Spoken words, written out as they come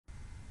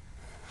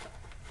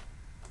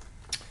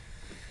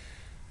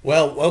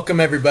Well,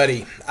 welcome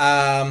everybody.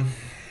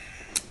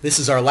 This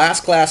is our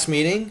last class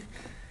meeting,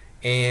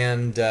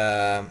 and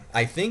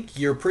I think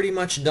you're pretty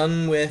much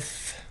done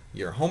with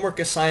your homework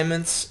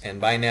assignments,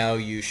 and by now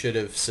you should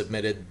have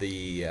submitted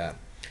the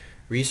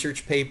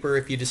research paper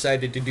if you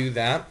decided to do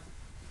that.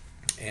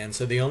 And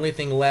so the only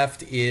thing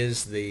left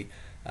is the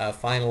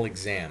final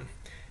exam.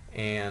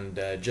 And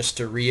just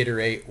to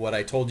reiterate what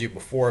I told you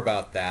before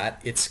about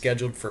that, it's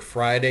scheduled for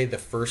Friday the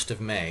 1st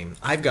of May.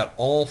 I've got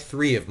all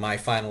three of my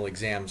final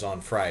exams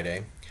on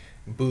Friday.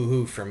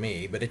 Boo-hoo for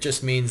me, but it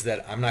just means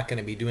that I'm not going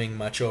to be doing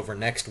much over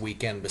next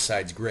weekend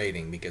besides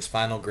grading because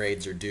final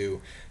grades are due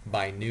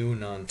by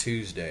noon on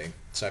Tuesday.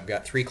 So I've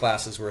got 3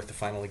 classes worth of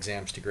final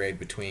exams to grade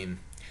between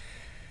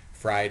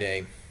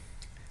Friday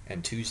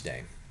and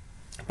Tuesday.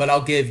 But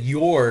I'll give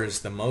yours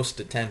the most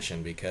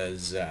attention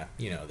because,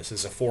 this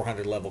is a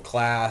 400 level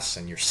class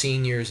and you're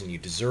seniors and you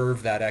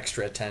deserve that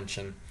extra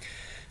attention.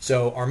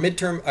 So our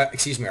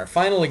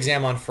final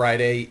exam on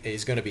Friday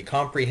is going to be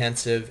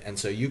comprehensive, and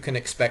so you can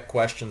expect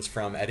questions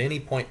from at any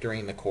point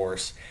during the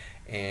course,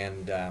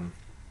 and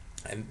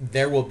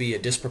there will be a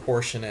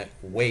disproportionate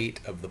weight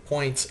of the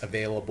points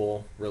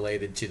available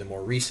related to the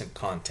more recent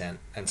content.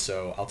 And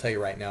so I'll tell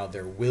you right now,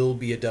 there will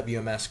be a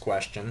WMS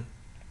question,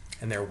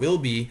 and there will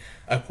be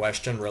a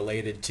question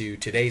related to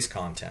today's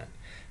content.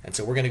 And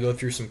so we're going to go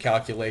through some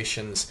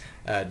calculations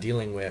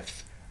dealing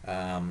with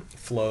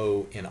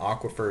flow in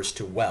aquifers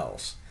to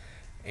wells.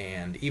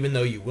 And even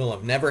though you will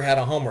have never had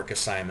a homework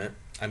assignment,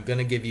 I'm going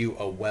to give you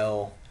a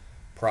well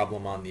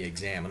problem on the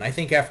exam. And I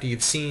think after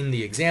you've seen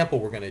the example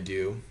we're going to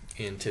do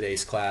in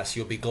today's class,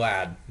 you'll be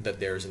glad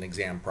that there's an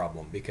exam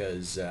problem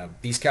because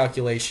these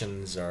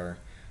calculations are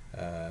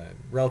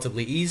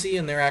relatively easy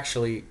and they're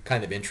actually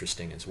kind of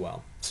interesting as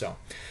well. So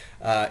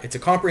it's a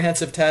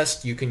comprehensive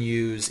test. You can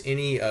use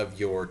any of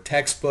your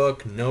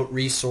textbook, note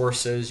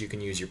resources. You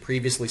can use your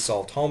previously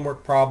solved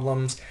homework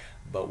problems.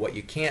 But what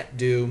you can't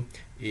do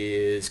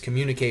is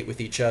communicate with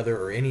each other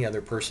or any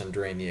other person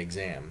during the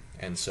exam.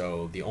 And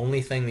so the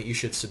only thing that you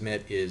should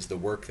submit is the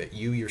work that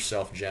you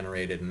yourself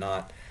generated,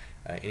 not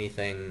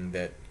anything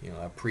that,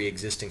 a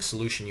pre-existing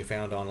solution you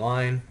found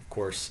online. Of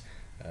course,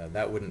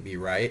 that wouldn't be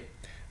right.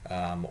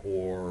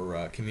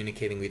 Or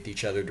communicating with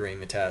each other during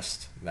the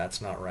test,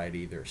 that's not right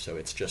either. So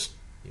it's just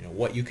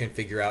what you can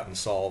figure out and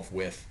solve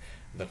with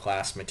the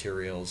class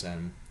materials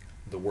and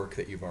the work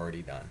that you've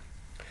already done.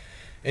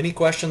 Any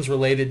questions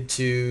related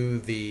to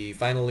the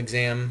final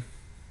exam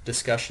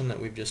discussion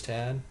that we've just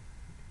had?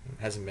 It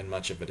hasn't been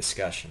much of a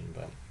discussion,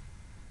 but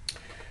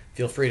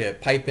feel free to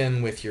pipe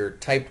in with your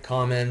typed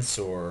comments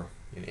or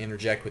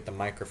interject with the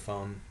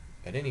microphone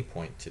at any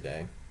point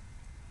today.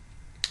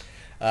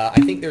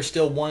 I think there's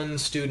still one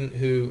student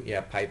who,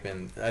 pipe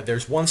in.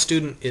 There's one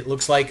student, it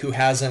looks like, who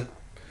hasn't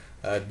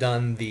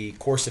done the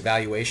course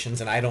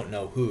evaluations, and I don't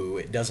know who.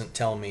 It doesn't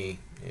tell me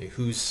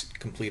who's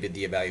completed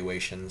the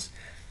evaluations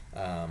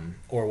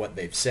or what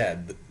they've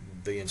said.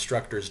 The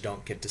instructors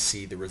don't get to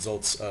see the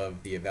results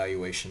of the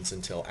evaluations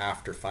until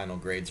after final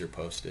grades are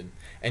posted.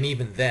 And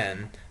even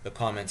then, the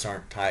comments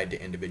aren't tied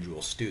to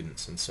individual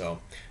students. And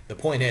so the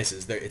point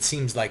is that it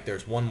seems like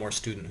there's one more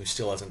student who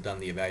still hasn't done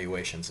the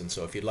evaluations. And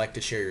so if you'd like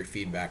to share your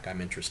feedback,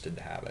 I'm interested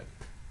to have it.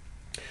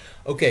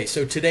 Okay,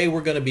 so today we're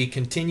going to be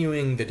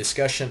continuing the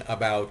discussion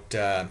about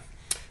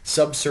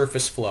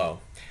subsurface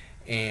flow.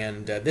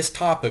 And this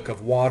topic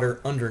of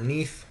water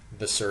underneath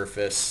the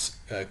surface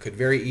could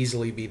very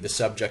easily be the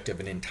subject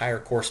of an entire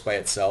course by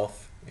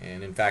itself,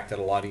 and in fact at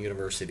a lot of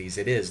universities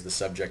it is the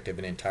subject of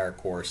an entire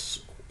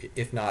course,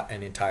 if not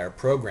an entire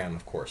program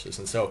of courses.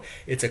 And so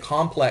it's a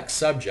complex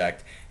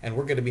subject, and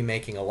we're going to be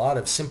making a lot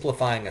of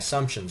simplifying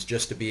assumptions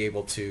just to be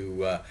able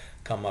to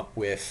come up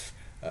with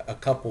a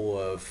couple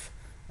of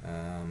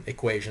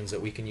equations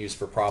that we can use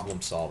for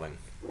problem solving.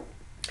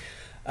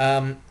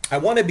 I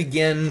want to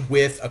begin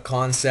with a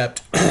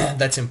concept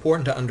that's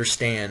important to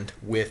understand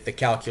with the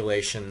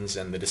calculations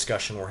and the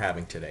discussion we're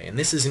having today. And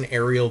this is an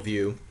aerial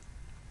view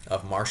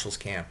of Marshall's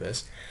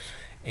campus.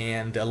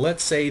 And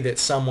let's say that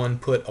someone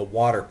put a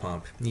water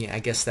pump. Yeah, I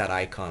guess that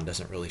icon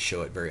doesn't really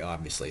show it very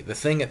obviously. The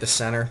thing at the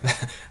center,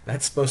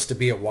 that's supposed to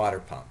be a water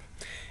pump.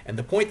 And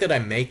the point that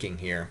I'm making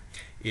here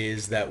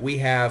is that we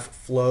have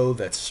flow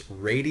that's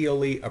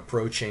radially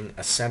approaching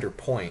a center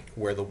point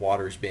where the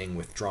water is being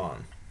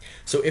withdrawn.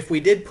 So if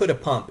we did put a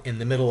pump in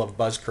the middle of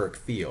Buzzkirk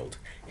Field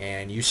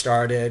and you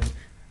started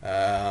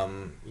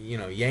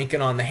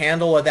yanking on the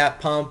handle of that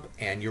pump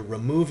and you're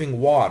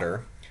removing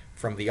water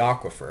from the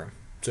aquifer,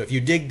 so if you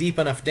dig deep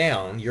enough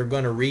down, you're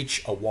going to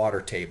reach a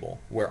water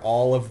table where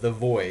all of the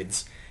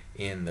voids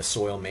in the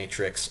soil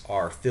matrix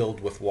are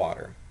filled with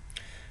water.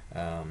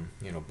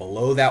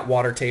 Below that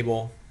water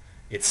table,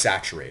 it's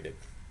saturated.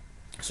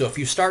 So if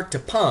you start to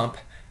pump,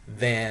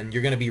 then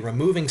you're going to be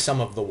removing some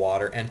of the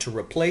water, and to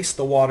replace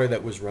the water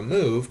that was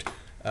removed,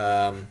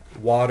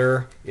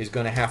 water is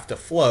going to have to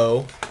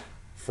flow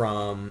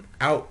from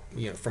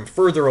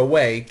further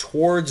away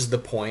towards the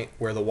point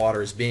where the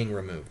water is being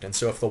removed. And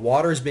so if the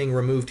water is being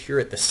removed here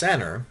at the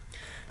center,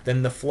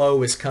 then the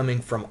flow is coming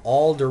from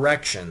all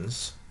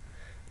directions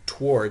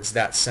towards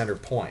that center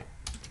point.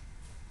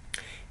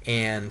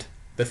 And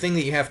the thing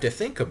that you have to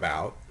think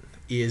about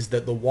is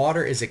that the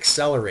water is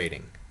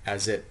accelerating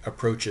as it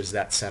approaches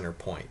that center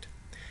point,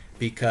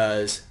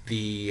 because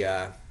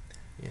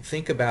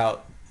think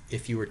about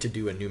if you were to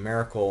do a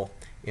numerical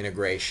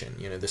integration,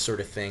 the sort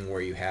of thing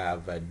where you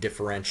have a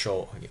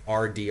differential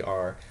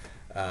RdR.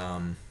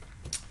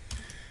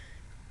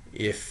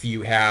 If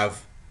you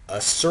have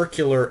a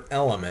circular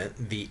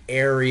element, the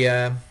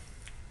area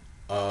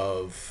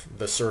of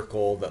the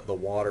circle that the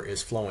water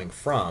is flowing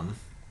from,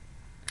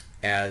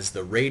 as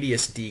the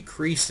radius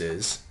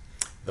decreases,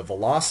 the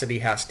velocity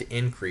has to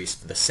increase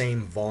for the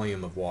same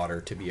volume of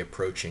water to be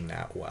approaching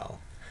that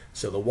well.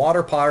 So the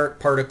water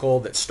particle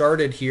that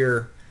started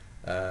here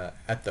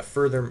at the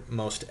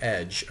furthermost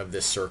edge of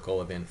this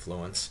circle of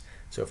influence,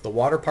 so if the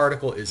water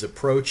particle is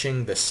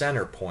approaching the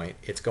center point,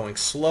 it's going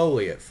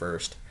slowly at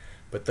first,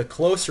 but the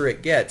closer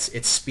it gets,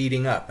 it's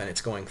speeding up, and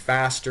it's going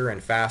faster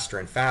and faster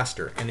and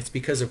faster, and it's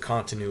because of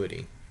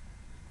continuity.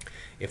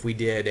 If we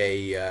did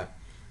a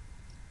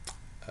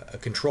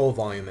control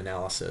volume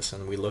analysis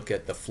and we look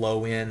at the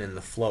flow in and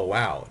the flow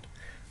out,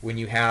 when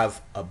you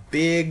have a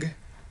big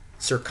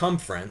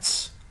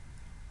circumference,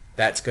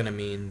 that's going to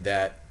mean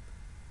that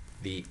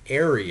the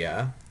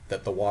area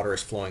that the water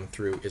is flowing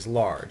through is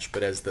large.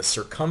 But as the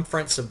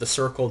circumference of the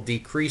circle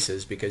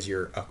decreases because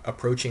you're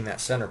approaching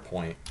that center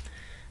point,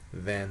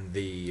 then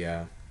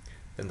the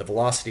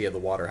velocity of the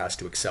water has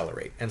to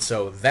accelerate. And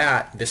so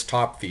this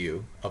top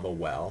view of a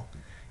well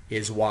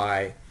is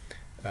why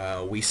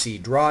we see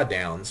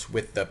drawdowns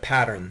with the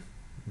pattern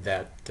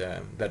that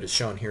is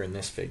shown here in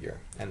this figure.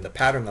 And the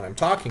pattern that I'm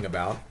talking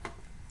about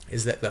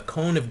is that the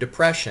cone of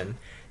depression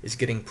is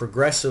getting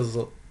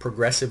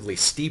progressively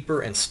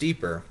steeper and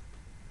steeper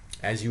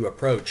as you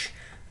approach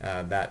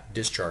that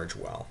discharge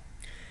well.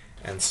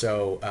 And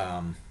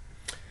so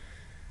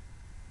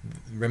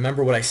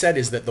remember what I said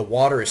is that the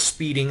water is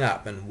speeding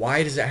up. And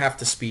why does it have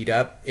to speed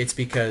up? It's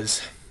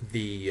because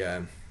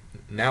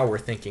now we're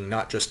thinking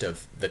not just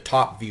of the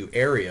top view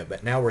area,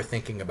 but now we're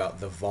thinking about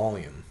the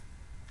volume.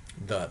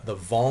 The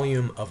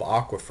volume of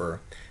aquifer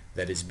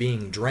that is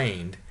being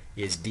drained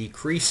is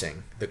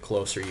decreasing the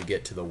closer you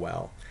get to the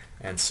well.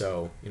 And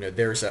so,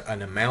 there's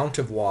an amount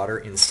of water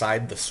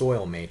inside the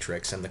soil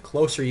matrix, and the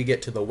closer you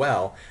get to the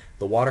well,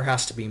 the water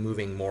has to be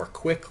moving more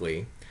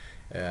quickly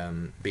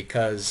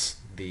because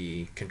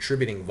the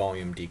contributing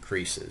volume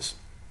decreases.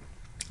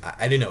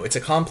 I don't know, it's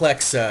a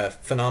complex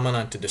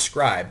phenomenon to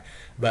describe,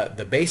 but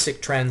the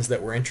basic trends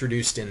that were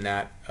introduced in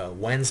that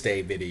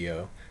Wednesday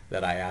video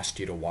that I asked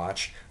you to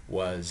watch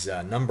was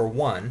number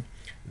one,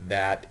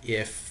 that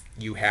if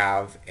you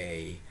have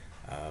a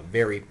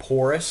very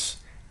porous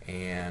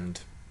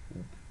and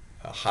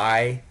a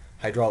high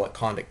hydraulic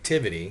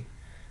conductivity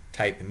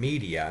type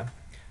media,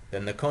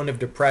 then the cone of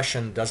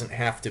depression doesn't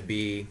have to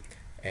be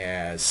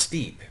as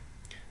steep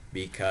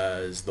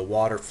because the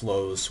water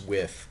flows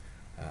with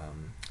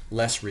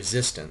less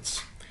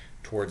resistance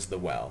towards the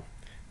well.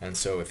 And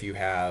so if you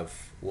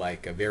have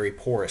like a very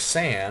porous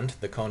sand,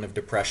 the cone of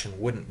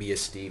depression wouldn't be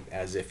as steep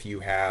as if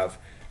you have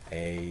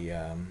a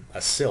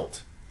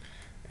silt.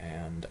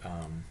 And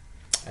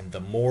the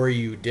more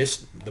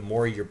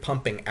you're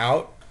pumping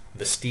out,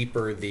 the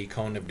steeper the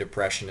cone of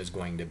depression is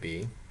going to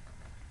be.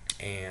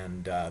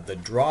 And the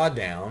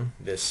drawdown,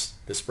 this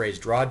phrase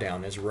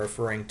drawdown, is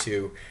referring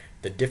to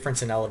the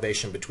difference in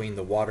elevation between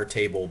the water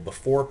table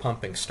before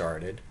pumping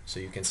started. So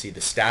you can see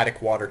the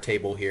static water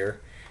table here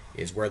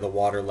is where the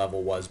water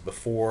level was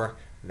before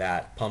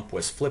that pump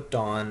was flipped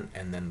on,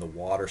 and then the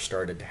water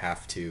started to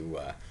have to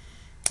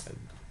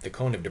the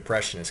cone of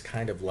depression is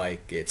kind of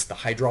like it's the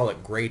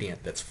hydraulic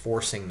gradient that's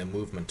forcing the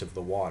movement of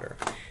the water.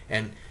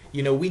 And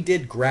we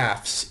did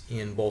graphs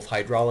in both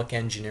hydraulic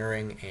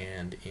engineering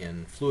and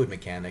in fluid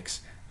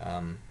mechanics,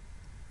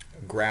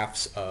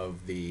 graphs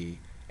of the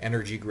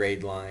energy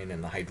grade line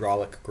and the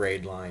hydraulic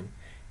grade line.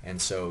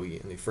 And so,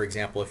 for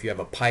example, if you have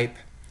a pipe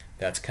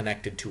that's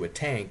connected to a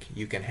tank,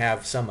 you can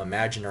have some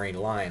imaginary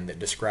line that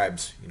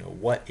describes,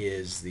 what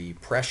is the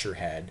pressure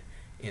head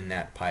in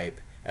that pipe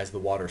as the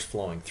water is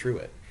flowing through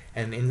it.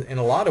 And in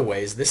a lot of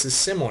ways, this is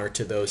similar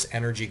to those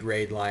energy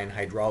grade line,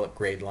 hydraulic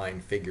grade line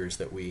figures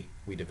that we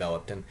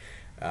developed. And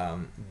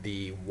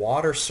the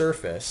water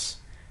surface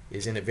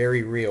is in a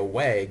very real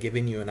way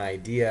giving you an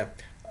idea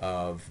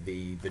of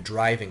the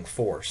driving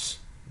force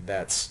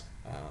that's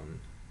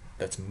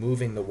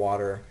moving the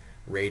water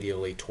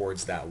radially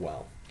towards that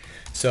well.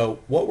 So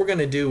what we're going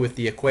to do with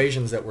the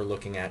equations that we're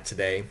looking at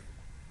today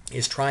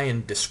is try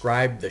and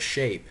describe the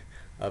shape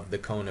of the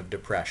cone of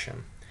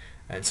depression.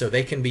 And so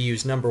they can be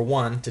used, number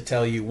one, to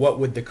tell you what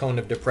would the cone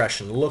of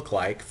depression look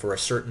like for a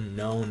certain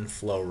known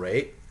flow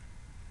rate,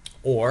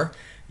 or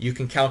you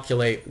can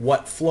calculate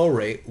what flow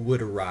rate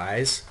would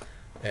arise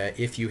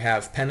if you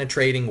have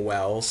penetrating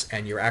wells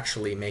and you're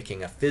actually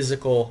making a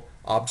physical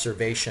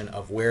observation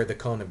of where the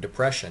cone of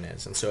depression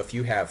is. And so if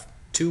you have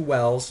two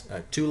wells,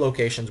 two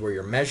locations where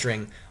you're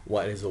measuring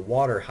what is the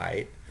water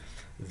height,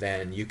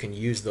 then you can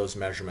use those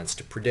measurements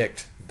to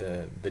predict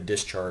the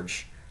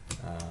discharge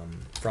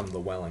from the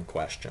well in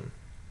question.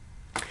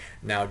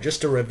 Now, just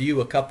to review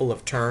a couple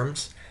of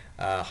terms,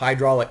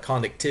 Hydraulic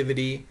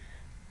conductivity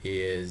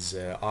is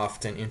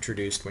often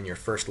introduced when you're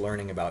first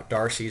learning about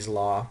Darcy's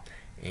law,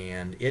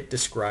 and it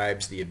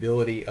describes the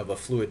ability of a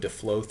fluid to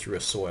flow through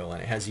a soil,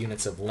 and it has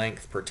units of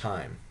length per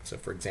time. So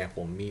for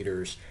example,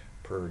 meters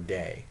per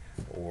day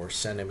or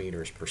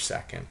centimeters per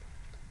second.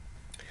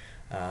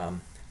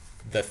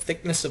 The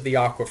thickness of the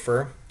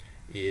aquifer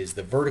is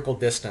the vertical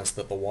distance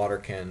that the water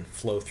can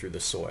flow through the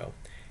soil.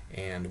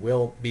 And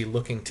we'll be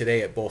looking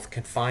today at both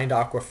confined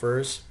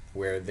aquifers,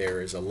 where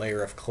there is a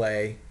layer of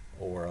clay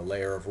or a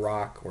layer of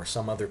rock or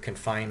some other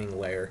confining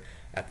layer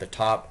at the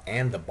top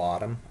and the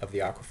bottom of the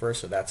aquifer,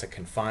 so that's a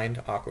confined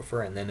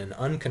aquifer, and then an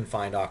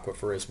unconfined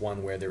aquifer is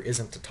one where there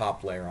isn't a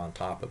top layer on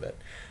top of it.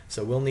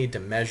 So we'll need to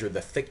measure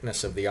the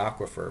thickness of the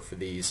aquifer for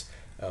these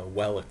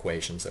well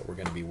equations that we're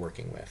going to be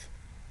working with.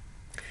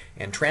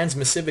 And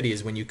transmissivity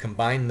is when you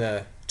combine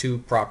the two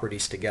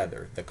properties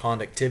together, the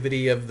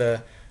conductivity of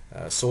the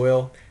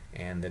soil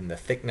and then the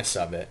thickness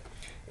of it.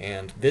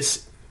 And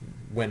this,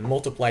 when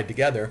multiplied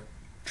together,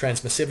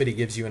 transmissivity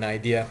gives you an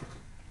idea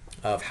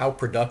of how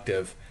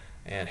productive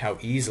and how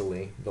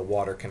easily the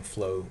water can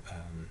flow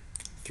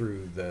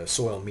through the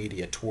soil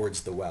media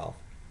towards the well.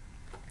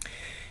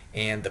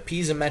 And the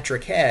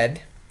piezometric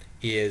head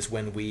is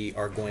when we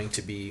are going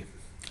to be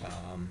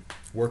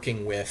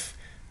working with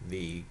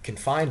the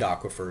confined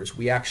aquifers.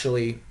 We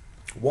actually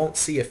won't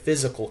see a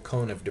physical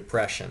cone of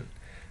depression.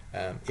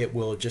 It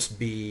will just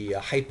be a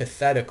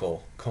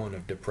hypothetical cone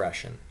of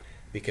depression,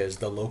 because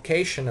the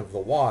location of the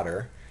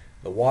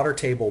water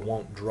table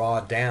won't draw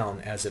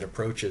down as it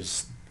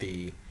approaches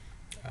the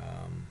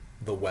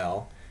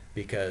well,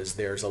 because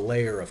there's a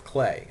layer of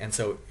clay. And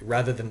so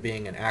rather than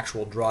being an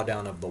actual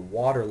drawdown of the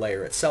water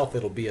layer itself,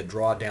 it'll be a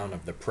drawdown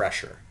of the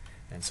pressure.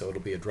 And so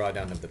it'll be a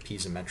drawdown of the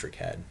piezometric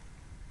head.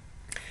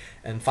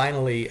 And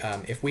finally,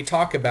 if we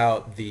talk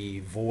about the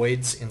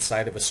voids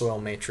inside of a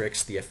soil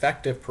matrix, the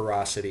effective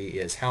porosity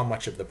is how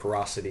much of the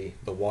porosity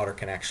the water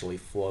can actually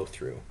flow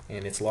through.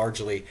 And it's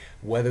largely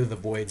whether the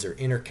voids are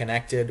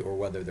interconnected or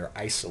whether they're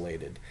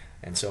isolated.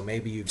 And so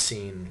maybe you've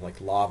seen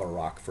like lava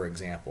rock, for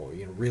example,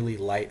 really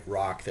light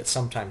rock that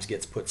sometimes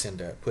gets put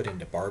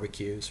into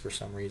barbecues for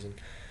some reason.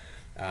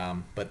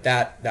 But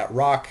that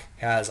rock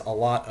has a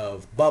lot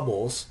of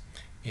bubbles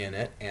in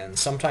it, and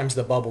sometimes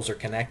the bubbles are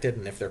connected,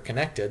 and if they're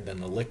connected, then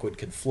the liquid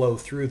could flow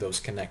through those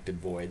connected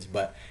voids.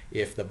 But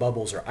if the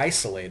bubbles are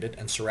isolated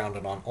and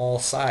surrounded on all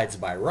sides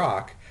by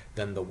rock,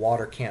 then the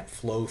water can't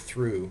flow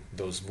through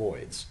those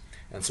voids.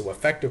 And so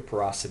effective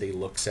porosity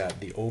looks at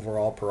the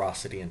overall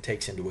porosity and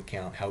takes into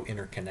account how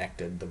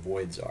interconnected the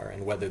voids are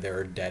and whether there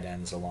are dead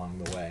ends along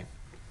the way.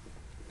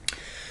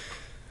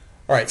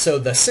 All right, so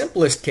the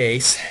simplest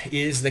case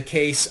is the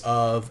case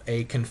of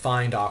a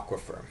confined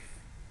aquifer.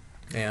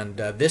 And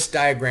this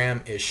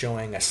diagram is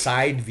showing a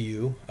side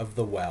view of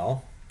the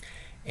well.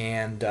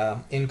 And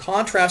in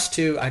contrast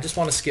to, I just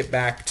want to skip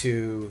back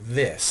to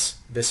this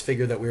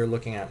figure that we were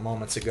looking at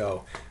moments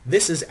ago.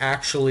 This is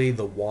actually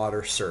the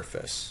water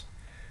surface.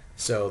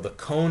 So the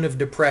cone of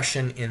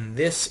depression in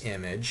this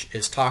image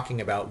is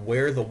talking about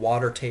where the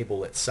water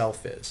table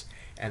itself is.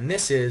 And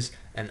this is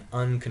an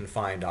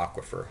unconfined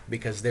aquifer,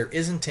 because there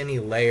isn't any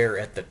layer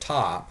at the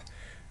top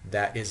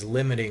that is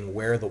limiting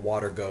where the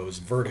water goes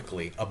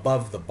vertically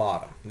above the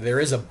bottom. There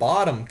is a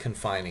bottom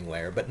confining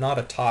layer, but not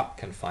a top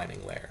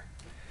confining layer.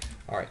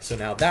 All right, so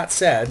now that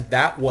said,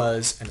 that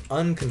was an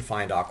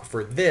unconfined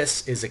aquifer.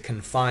 This is a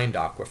confined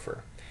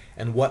aquifer.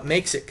 And what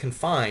makes it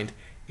confined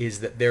is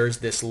that there's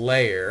this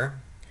layer,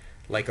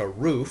 like a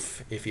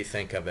roof, if you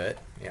think of it,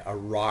 a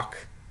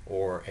rock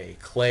or a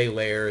clay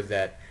layer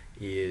that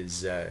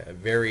is a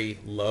very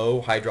low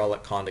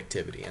hydraulic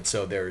conductivity. And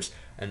so there's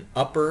an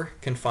upper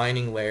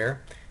confining layer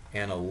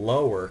and a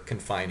lower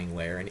confining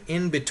layer, and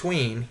in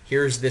between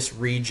here's this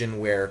region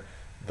where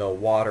the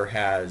water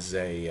has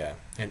an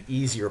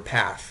easier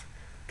path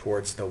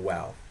towards the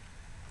well.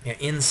 And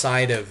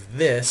inside of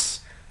this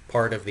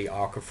part of the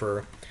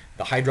aquifer,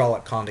 the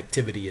hydraulic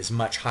conductivity is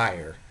much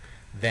higher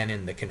than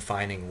in the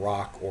confining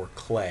rock or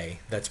clay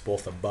that's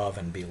both above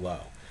and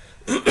below.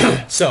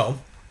 So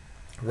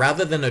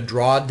rather than a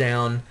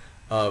drawdown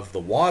of the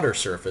water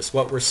surface,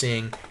 what we're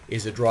seeing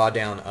is a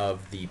drawdown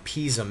of the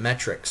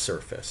piezometric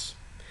surface.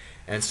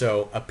 And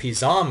so a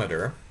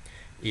piezometer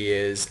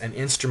is an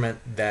instrument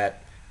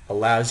that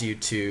allows you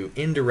to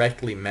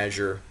indirectly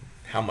measure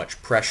how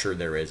much pressure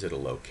there is at a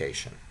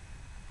location.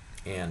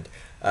 And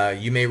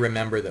you may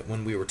remember that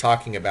when we were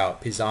talking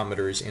about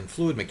piezometers in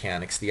fluid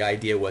mechanics, the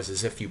idea was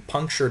as if you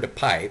punctured a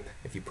pipe,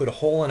 if you put a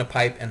hole in a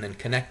pipe and then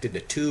connected a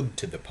tube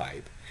to the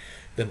pipe,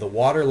 then the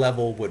water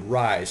level would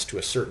rise to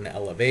a certain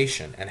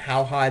elevation. And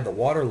how high the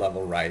water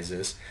level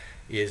rises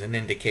is an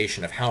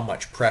indication of how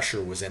much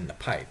pressure was in the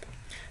pipe.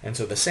 And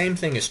so the same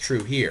thing is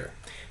true here.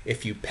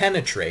 If you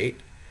penetrate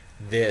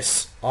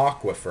this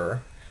aquifer,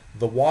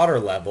 the water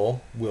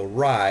level will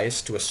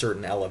rise to a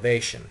certain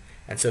elevation.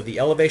 And so the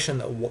elevation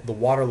that the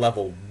water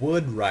level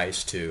would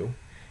rise to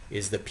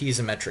is the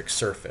piezometric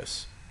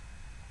surface.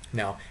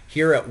 Now,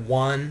 here at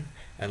 1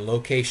 and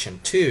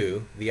location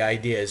 2, the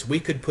idea is we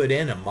could put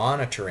in a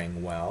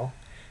monitoring well,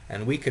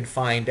 and we could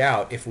find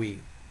out if we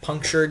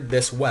punctured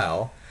this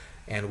well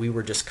and we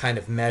were just kind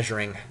of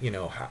measuring,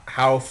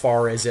 how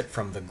far is it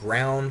from the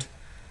ground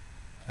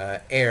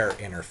air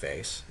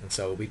interface, and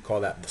so we'd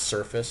call that the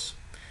surface.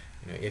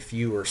 If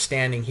you were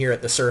standing here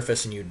at the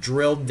surface and you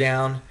drilled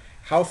down,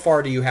 how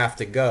far do you have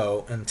to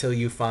go until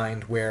you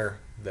find where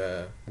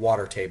the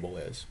water table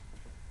is?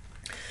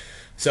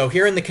 So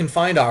here in the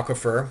confined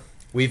aquifer,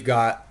 we've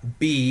got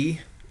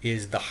B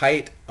is the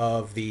height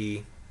of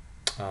the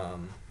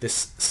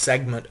this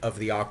segment of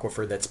the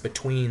aquifer that's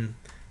between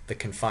the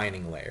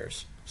confining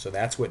layers. So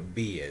that's what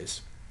B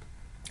is.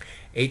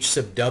 H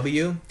sub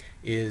W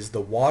is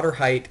the water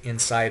height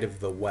inside of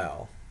the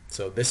well.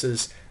 So this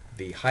is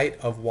the height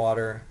of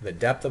water, the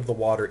depth of the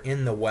water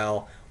in the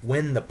well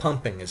when the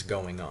pumping is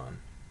going on.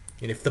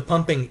 And if the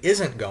pumping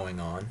isn't going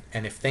on,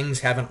 and if things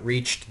haven't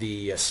reached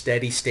the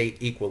steady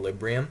state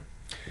equilibrium,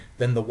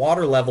 then the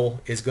water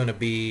level is going to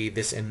be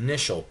this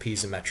initial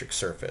piezometric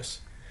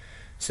surface.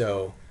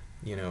 So,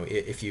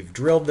 if you've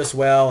drilled this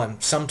well,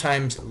 and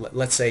sometimes,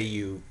 let's say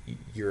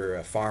you're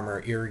a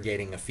farmer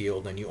irrigating a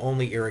field and you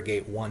only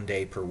irrigate 1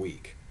 day per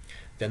week,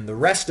 then the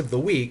rest of the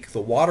week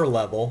the water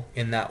level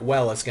in that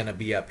well is going to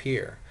be up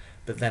here.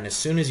 But then as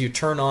soon as you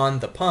turn on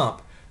the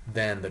pump,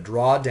 then the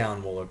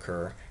drawdown will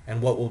occur,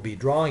 and what will be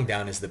drawing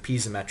down is the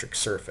piezometric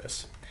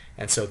surface.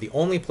 And so the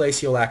only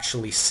place you'll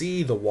actually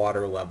see the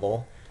water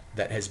level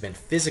that has been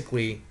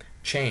physically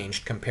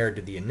changed compared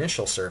to the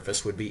initial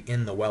surface would be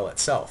in the well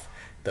itself.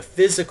 The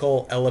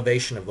physical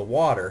elevation of the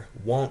water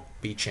won't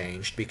be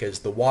changed because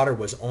the water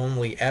was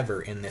only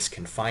ever in this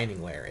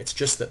confining layer. It's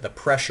just that the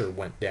pressure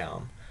went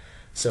down.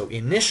 So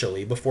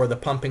initially, before the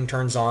pumping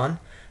turns on,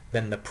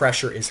 then the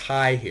pressure is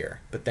high here.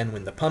 But then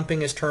when the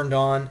pumping is turned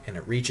on and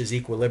it reaches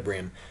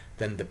equilibrium,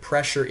 then the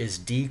pressure is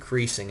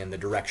decreasing in the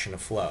direction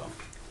of flow.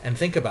 And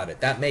think about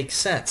it, that makes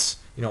sense.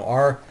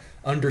 Our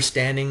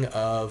understanding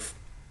of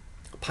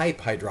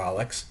pipe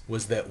hydraulics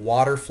was that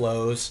water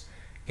flows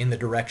in the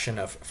direction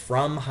of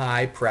from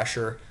high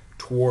pressure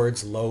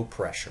towards low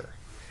pressure.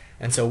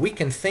 And so we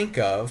can think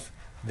of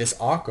this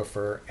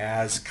aquifer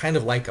as kind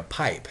of like a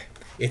pipe.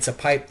 It's a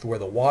pipe where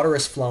the water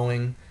is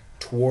flowing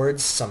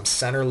towards some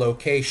center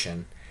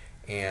location,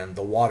 and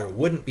the water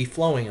wouldn't be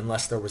flowing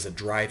unless there was a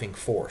driving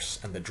force.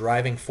 And the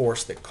driving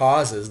force that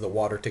causes the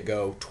water to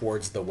go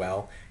towards the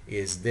well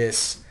is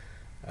this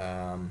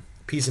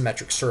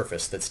piezometric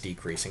surface that's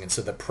decreasing, and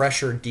so the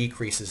pressure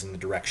decreases in the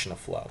direction of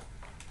flow.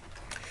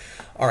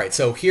 Alright,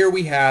 so here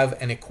we have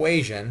an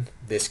equation.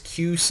 This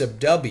Q sub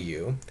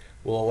W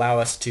will allow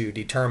us to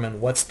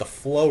determine what's the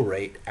flow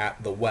rate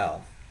at the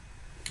well.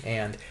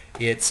 And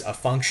it's a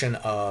function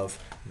of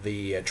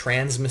the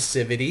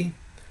transmissivity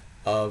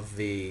of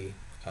the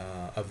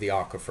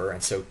aquifer.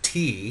 And so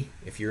T,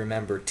 if you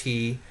remember,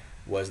 T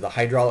was the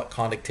hydraulic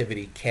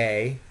conductivity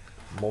K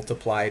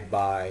multiplied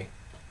by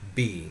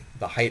B,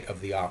 the height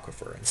of the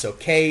aquifer. And so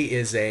K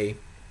is a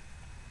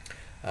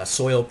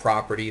soil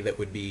property that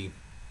would be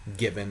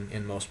given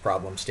in most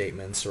problem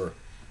statements or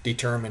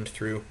determined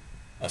through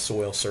a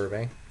soil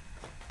survey.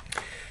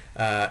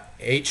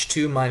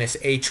 H2 minus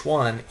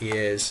H1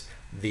 is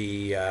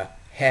the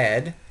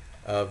head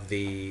of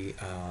the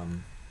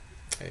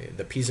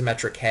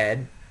piezometric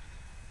head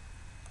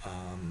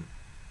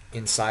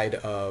inside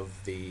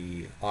of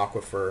the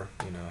aquifer,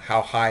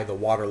 how high the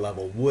water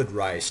level would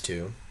rise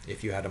to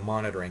if you had a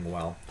monitoring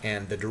well.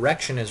 And the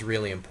direction is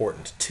really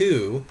important.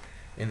 2,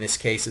 in this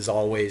case, is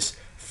always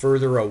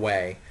further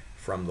away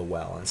from the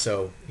well. And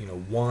so,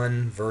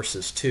 1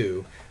 versus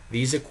 2,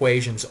 these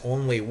equations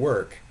only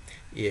work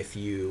if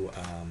you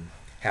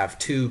have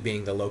 2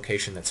 being the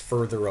location that's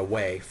further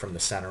away from the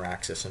center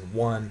axis, and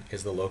 1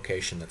 is the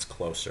location that's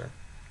closer.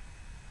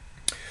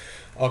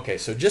 Okay,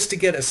 so just to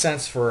get a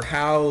sense for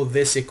how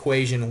this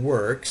equation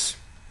works,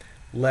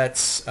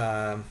 let's,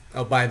 oh,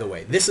 by the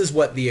way, this is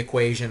what the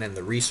equation and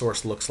the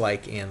resource looks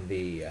like in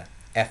the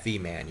FE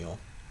manual.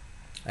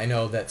 I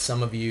know that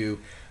some of you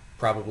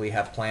probably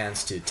have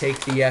plans to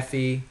take the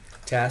FE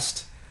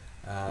test.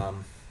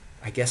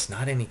 I guess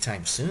not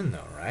anytime soon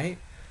though, right?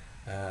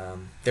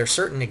 There are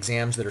certain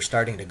exams that are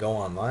starting to go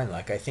online,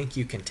 like I think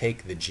you can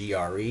take the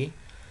GRE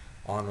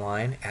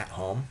online at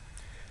home.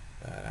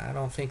 I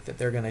don't think that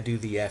they're going to do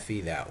the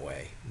FE that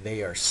way.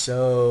 They are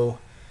so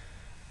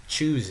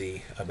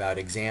choosy about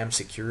exam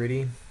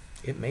security.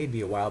 It may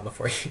be a while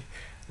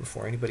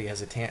before anybody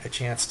has a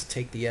chance to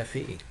take the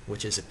FE,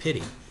 which is a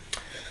pity.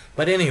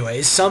 But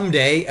anyways,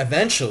 someday,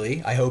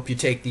 eventually, I hope you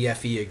take the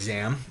FE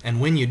exam.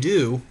 And when you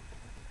do,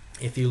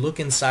 if you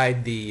look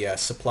inside the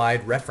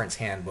supplied reference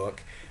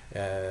handbook,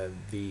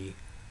 the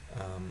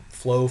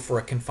flow for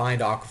a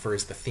confined aquifer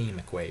is the theme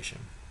equation.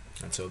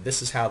 And so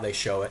this is how they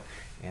show it.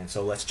 And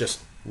so let's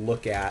just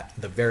look at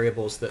the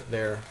variables that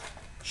they're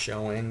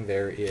showing.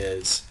 There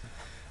is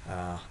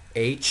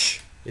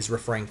H is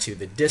referring to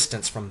the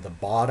distance from the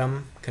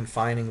bottom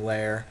confining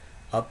layer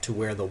up to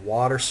where the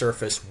water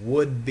surface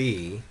would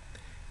be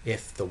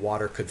if the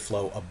water could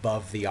flow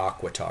above the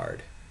aquitard.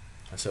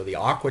 And so the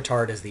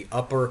aquitard is the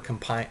upper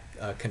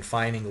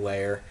confining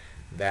layer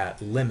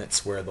that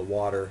limits where the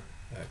water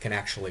can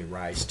actually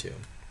rise to.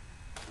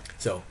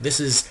 So this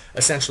is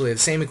essentially the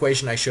same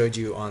equation I showed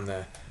you on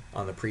the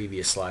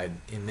previous slide.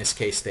 In this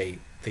case, they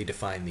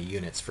define the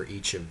units for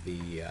each of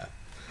the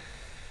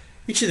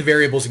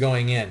variables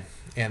going in,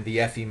 and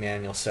the FE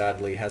manual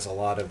sadly has a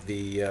lot of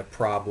the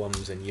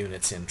problems and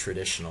units in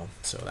traditional.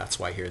 So that's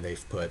why here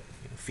they've put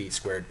feet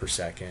squared per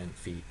second,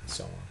 feet, and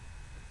so on.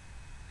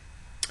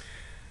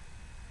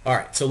 All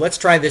right, so let's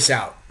try this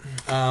out.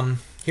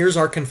 Here's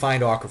our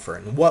confined aquifer,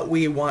 and what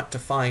we want to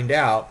find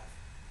out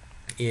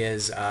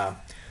is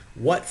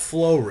what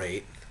flow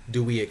rate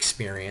do we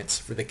experience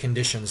for the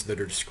conditions that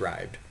are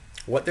described.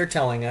 What they're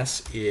telling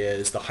us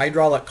is the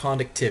hydraulic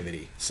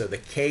conductivity, so the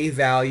K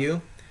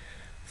value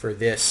for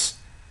this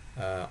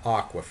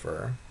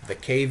aquifer, the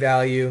K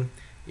value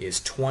is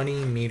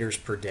 20 meters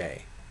per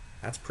day.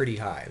 That's pretty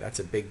high. That's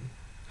a big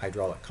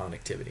hydraulic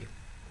conductivity.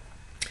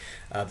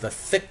 The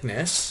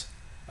thickness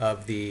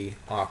of the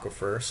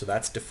aquifer, so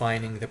that's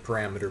defining the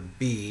parameter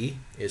B,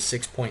 is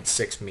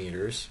 6.6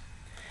 meters.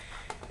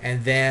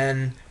 And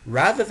then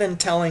rather than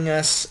telling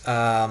us,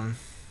 let's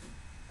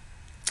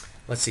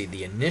see,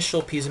 the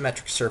initial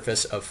piezometric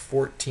surface of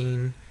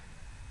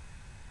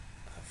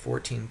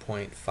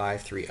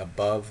 14.53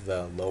 above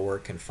the lower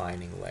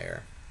confining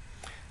layer.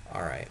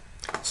 All right,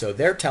 so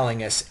they're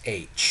telling us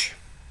H.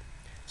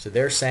 So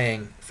they're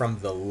saying from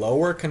the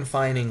lower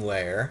confining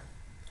layer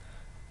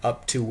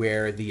up to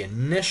where the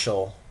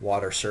initial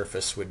water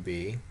surface would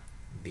be,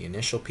 the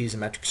initial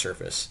piezometric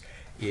surface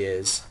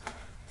is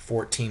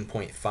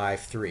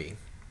 14.53.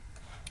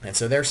 And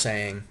so they're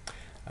saying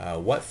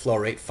what flow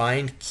rate,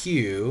 find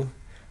Q,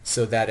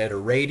 so that at a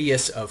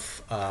radius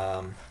of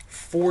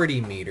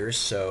 40 meters,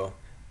 so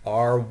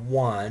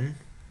R1,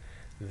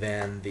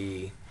 then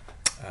the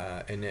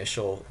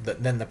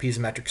then the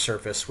piezometric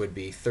surface would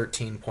be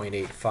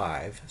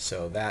 13.85.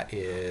 So that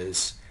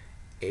is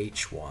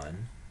H1.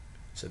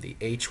 So the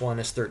H1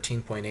 is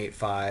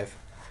 13.85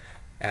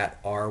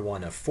 at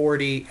R1 of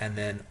 40, and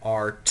then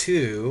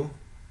R2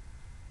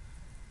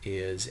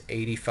 is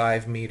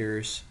 85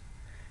 meters,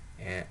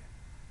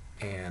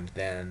 and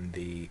then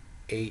the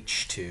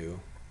H2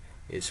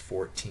 is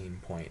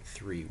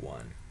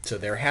 14.31. So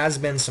there has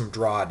been some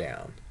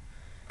drawdown.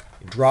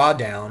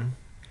 Drawdown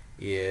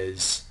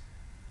is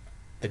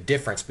the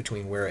difference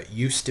between where it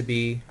used to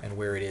be and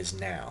where it is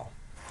now.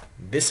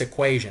 This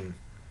equation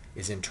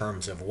is in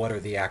terms of what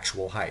are the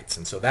actual heights,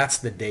 and so that's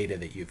the data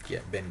that you've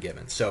been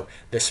given. So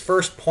this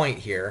first point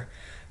here,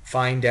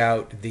 find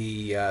out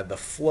the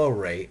flow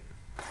rate.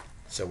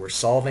 So we're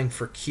solving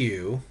for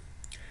Q,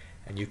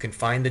 and you can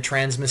find the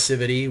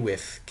transmissivity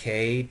with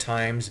K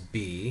times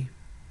B.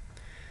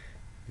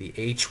 The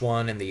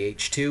H1 and the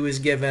H2 is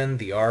given,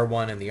 the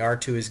R1 and the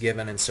R2 is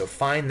given, and so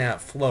find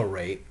that flow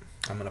rate.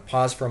 I'm going to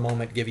pause for a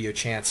moment, give you a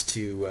chance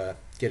to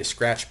get a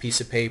scratch piece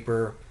of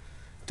paper,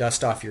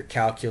 dust off your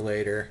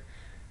calculator,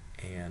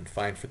 and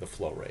find for the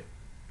flow rate.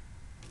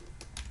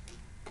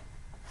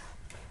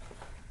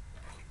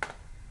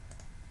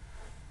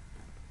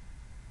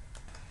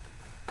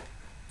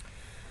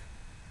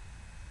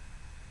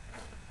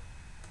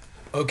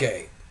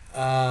 Okay,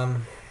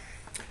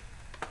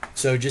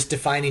 so just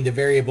defining the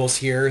variables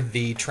here,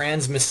 the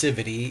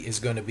transmissivity is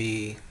going to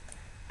be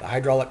the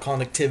hydraulic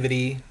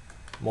conductivity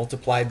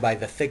multiplied by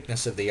the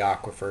thickness of the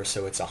aquifer,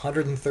 so it's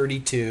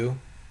 132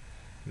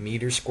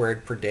 meters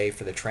squared per day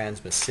for the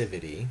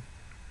transmissivity.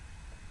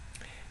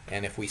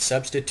 And if we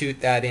substitute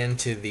that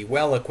into the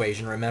well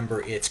equation,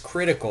 remember it's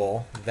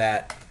critical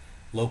that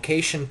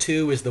location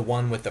 2 is the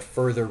one with the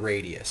further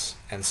radius,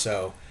 and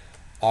so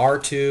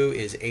R2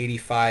 is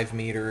 85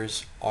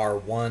 meters,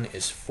 R1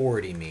 is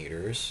 40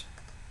 meters.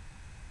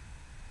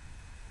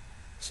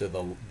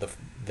 So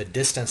the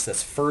distance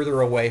that's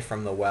further away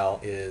from the well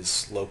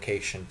is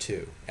location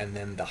 2. And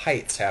then the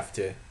heights have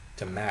to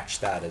match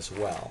that as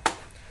well.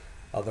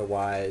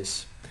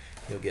 Otherwise,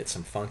 you'll get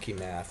some funky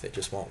math that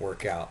just won't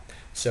work out.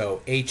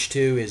 So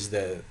H2 is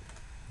the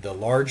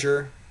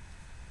larger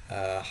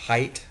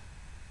height.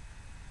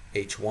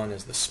 H1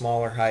 is the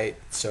smaller height.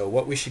 So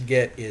what we should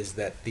get is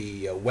that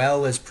the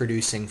well is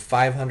producing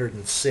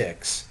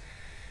 506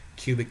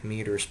 cubic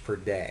meters per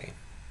day.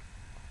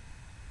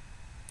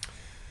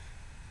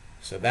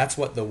 So that's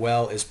what the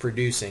well is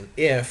producing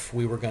if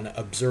we were going to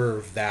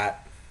observe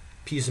that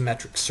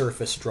piezometric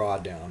surface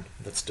drawdown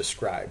that's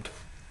described.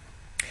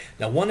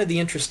 Now, one of the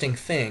interesting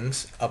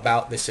things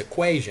about this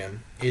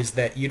equation is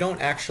that you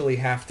don't actually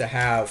have to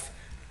have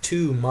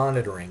two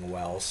monitoring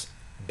wells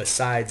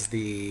besides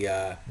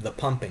the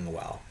pumping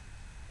well.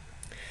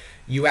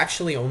 You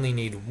actually only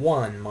need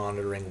one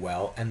monitoring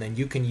well, and then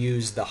you can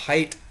use the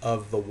height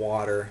of the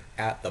water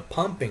at the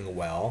pumping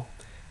well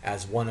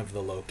as one of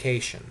the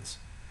locations.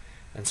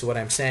 And so what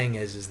I'm saying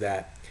is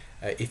that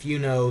if you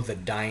know the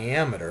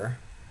diameter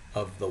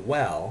of the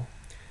well,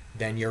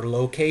 then your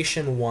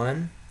location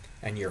 1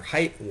 and your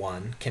height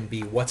 1 can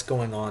be what's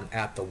going on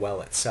at the well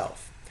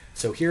itself.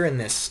 So here in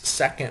this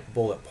second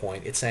bullet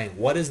point, it's saying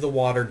what is the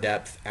water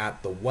depth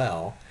at the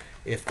well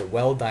if the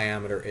well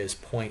diameter is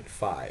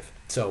 0.5.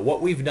 So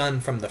what we've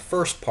done from the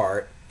first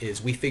part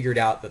is we figured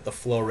out that the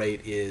flow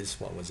rate is,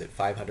 what was it,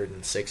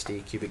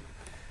 560 cubic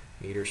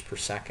meters per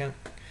second.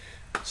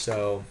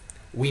 So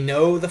we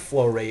know the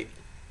flow rate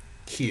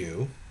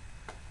Q,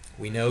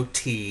 we know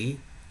T,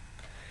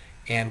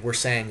 and we're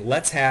saying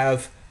let's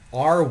have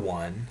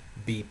R1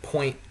 be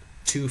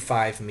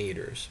 0.25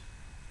 meters.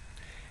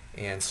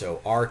 And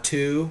so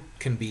R2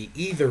 can be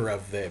either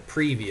of the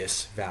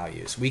previous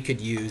values. We could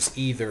use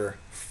either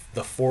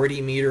the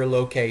 40 meter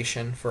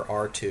location for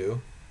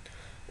R2,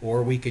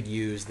 or we could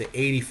use the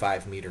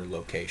 85 meter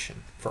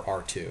location for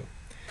R2.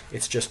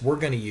 It's just we're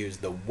going to use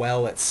the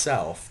well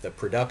itself, the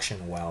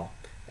production well,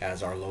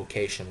 as our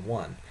location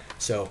 1.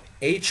 So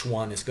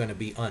H1 is going to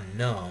be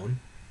unknown,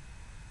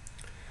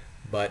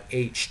 but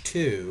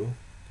H2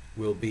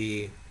 will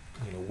be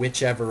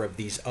whichever of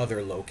these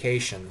other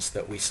locations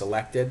that we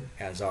selected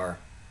as our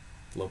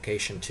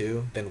location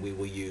 2. Then we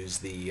will use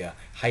the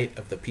height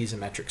of the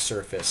piezometric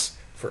surface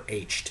for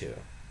H2.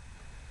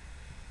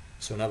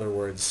 So in other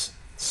words,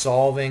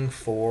 solving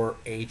for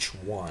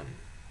H1.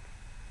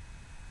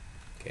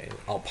 Okay,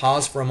 I'll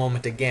pause for a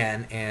moment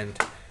again, and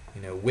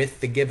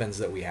with the givens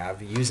that we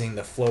have, using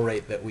the flow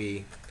rate that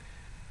we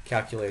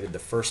calculated the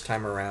first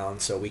time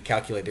around, so we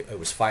calculated it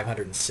was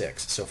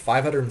 506. So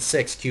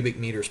 506 cubic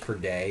meters per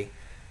day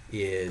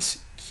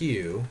is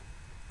Q.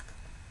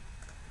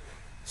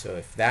 So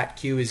if that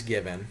Q is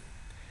given,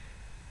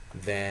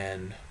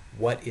 then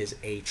what is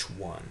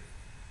H1?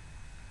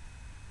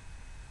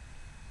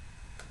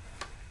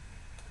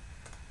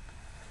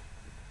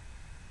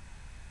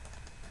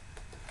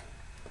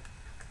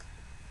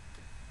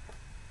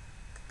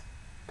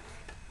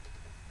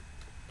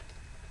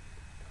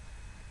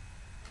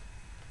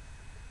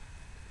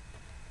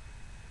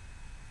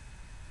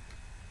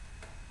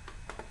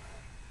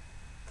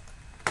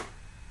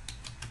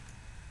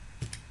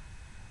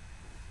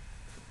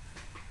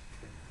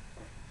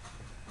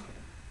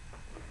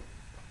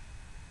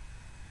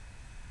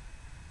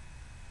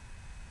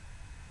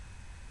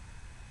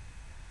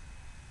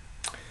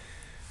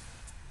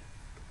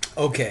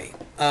 Okay,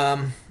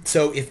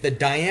 so if the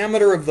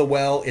diameter of the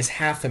well is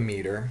half a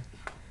meter,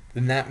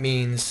 then that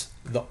means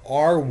the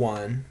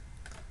R1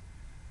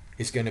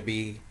 is going to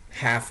be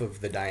half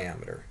of the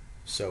diameter.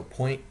 So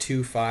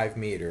 0.25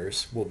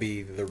 meters will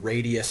be the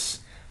radius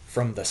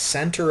from the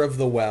center of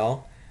the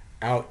well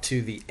out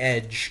to the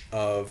edge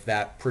of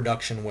that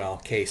production well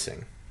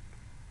casing.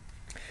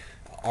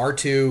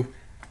 R2,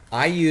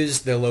 I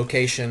used the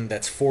location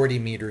that's 40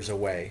 meters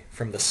away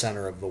from the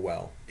center of the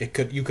well.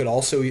 You could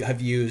also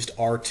have used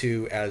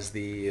R2 as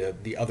the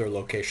other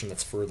location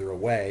that's further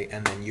away,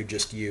 and then you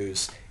just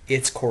use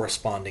its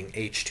corresponding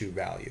H2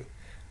 value.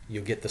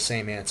 You'll get the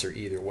same answer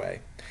either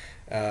way.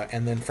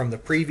 And then from the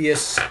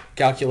previous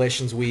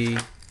calculations, we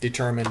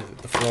determined that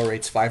the flow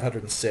rate's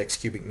 506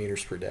 cubic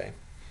meters per day.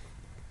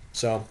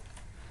 So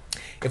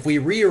if we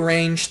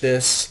rearrange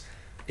this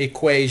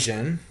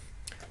equation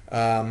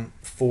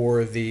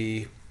for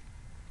the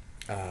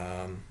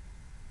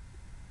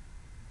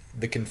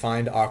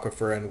confined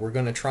aquifer, and we're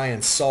going to try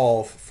and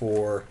solve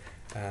for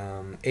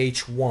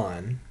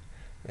H1,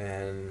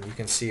 and you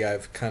can see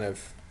I've kind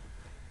of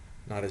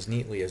not as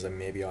neatly as I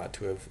maybe ought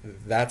to have.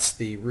 That's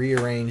the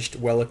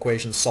rearranged well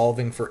equation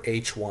solving for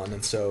H1,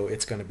 and so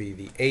it's going to be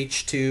the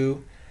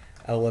H2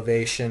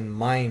 elevation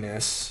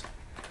minus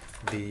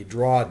the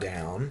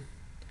drawdown,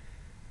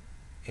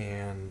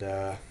 and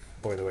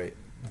boy, the way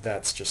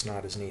that's just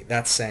not as neat.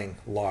 That's saying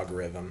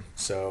logarithm,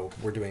 so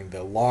we're doing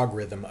the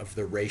logarithm of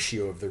the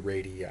ratio of the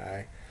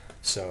radii.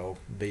 So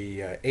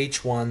the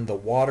H1, the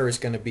water is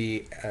going to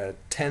be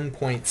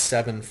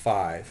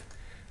 10.75.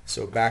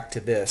 So back to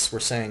this, we're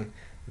saying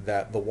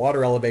that the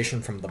water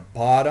elevation from the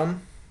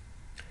bottom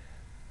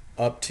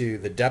up to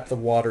the depth of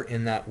water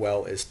in that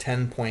well is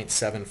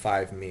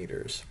 10.75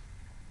 meters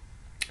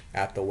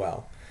at the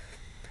well.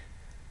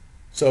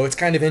 So it's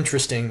kind of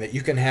interesting that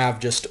you can have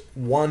just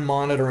one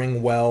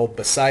monitoring well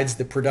besides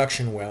the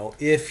production well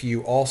if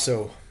you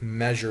also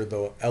measure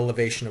the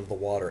elevation of the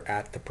water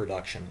at the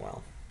production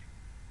well.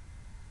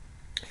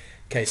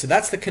 Okay, so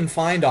that's the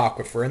confined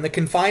aquifer, and the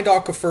confined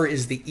aquifer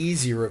is the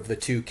easier of the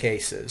two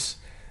cases.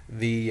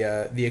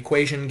 The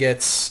equation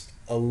gets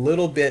a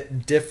little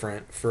bit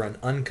different for an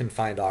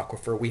unconfined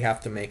aquifer. We have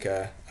to make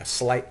a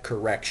slight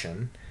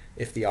correction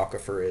if the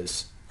aquifer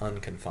is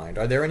unconfined.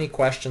 Are there any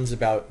questions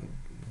about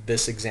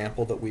this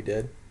example that we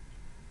did?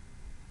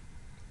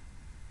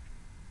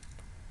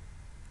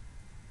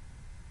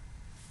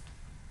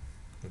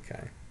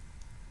 Okay.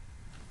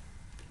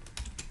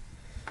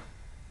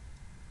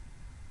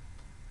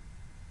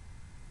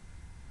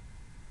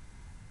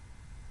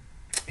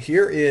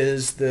 Here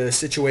is the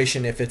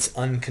situation if it's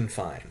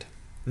unconfined.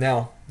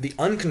 Now, the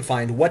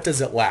unconfined, what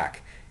does it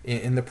lack?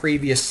 In the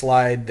previous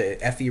slide, the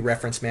FE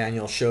reference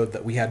manual showed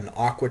that we had an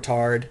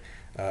aquitard.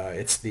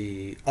 It's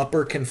the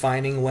upper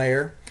confining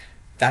layer.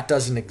 That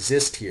doesn't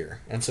exist here.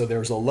 And so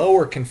there's a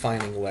lower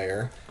confining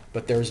layer,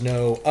 but there's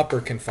no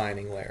upper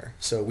confining layer.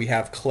 So we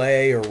have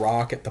clay or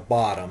rock at the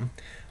bottom.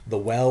 The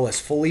well is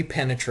fully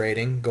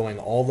penetrating, going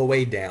all the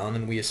way down,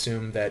 and we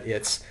assume that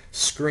it's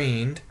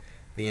screened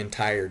the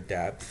entire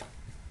depth.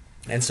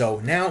 And so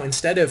now,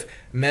 instead of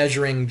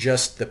measuring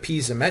just the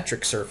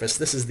piezometric surface,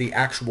 this is the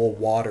actual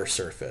water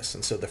surface.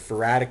 And so the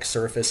phoretic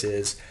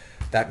surface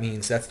that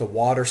means that's the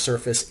water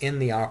surface in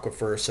the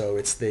aquifer. So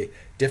it's the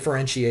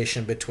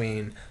differentiation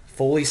between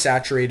fully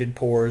saturated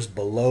pores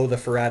below the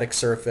phoretic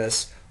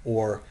surface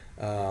or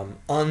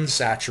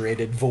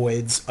unsaturated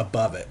voids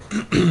above it.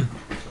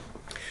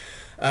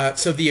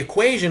 So the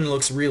equation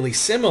looks really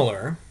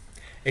similar,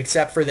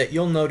 except for that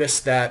you'll notice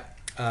that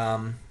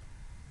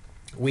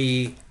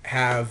we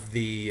have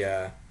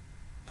the,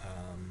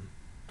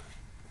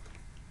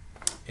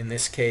 in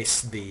this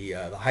case, the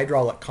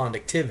hydraulic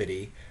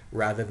conductivity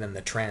rather than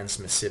the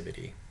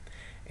transmissivity.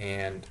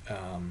 And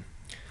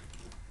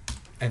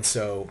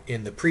so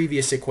in the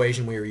previous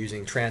equation we were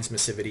using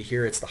transmissivity.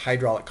 Here it's the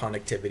hydraulic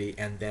conductivity,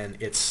 and then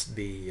it's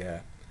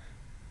the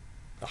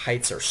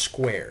heights are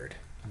squared.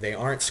 They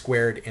aren't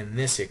squared in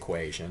this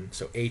equation,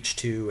 so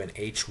H2 and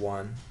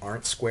H1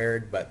 aren't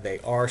squared, but they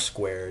are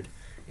squared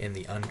in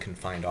the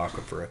unconfined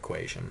aquifer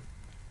equation.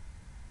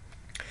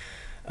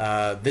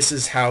 This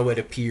is how it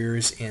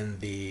appears in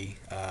the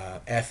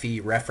FE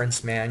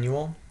reference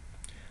manual.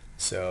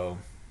 So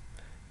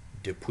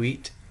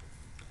Dupuit,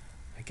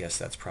 I guess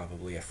that's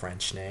probably a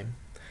French name,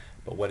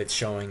 but what it's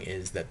showing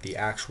is that the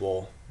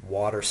actual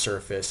water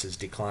surface is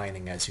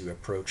declining as you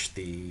approach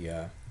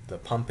the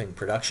pumping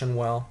production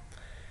well.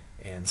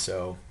 And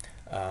so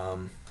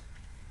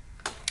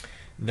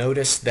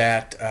notice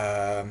that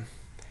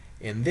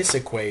in this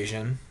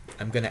equation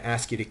I'm going to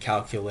ask you to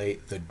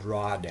calculate the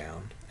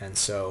drawdown, and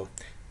so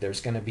there's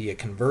going to be a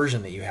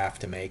conversion that you have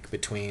to make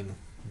between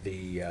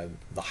the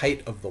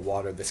height of the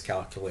water that's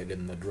calculated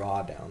and the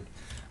drawdown.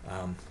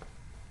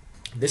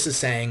 This is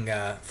saying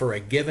for a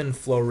given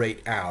flow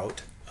rate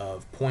out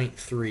of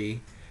 0.3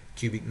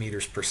 cubic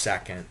meters per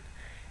second,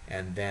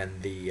 and then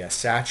the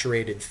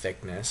saturated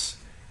thickness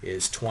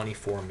is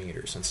 24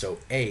 meters. And so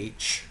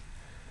H,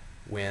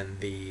 when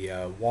the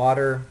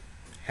water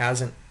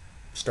hasn't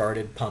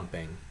started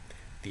pumping,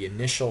 the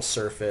initial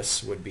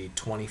surface would be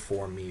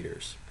 24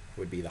 meters,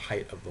 would be the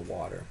height of the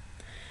water.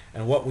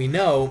 And what we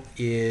know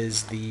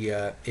is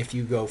if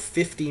you go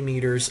 50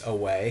 meters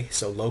away,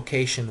 so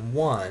location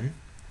 1,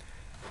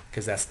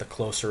 because that's the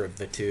closer of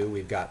the two,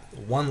 we've got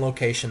one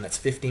location that's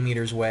 50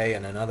 meters away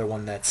and another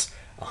one that's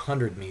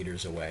 100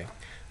 meters away.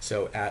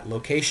 So at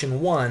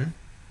location 1,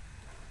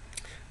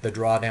 the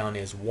drawdown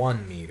is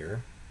 1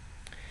 meter.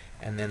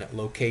 And then at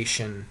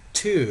location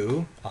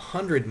 2,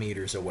 100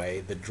 meters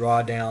away, the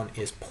drawdown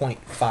is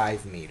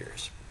 0.5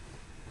 meters.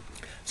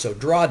 So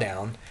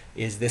drawdown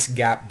is this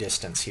gap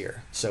distance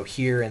here. So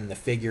here in the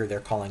figure they're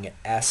calling it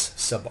S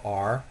sub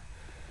R.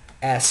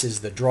 S is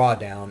the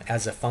drawdown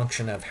as a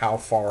function of how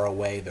far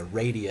away the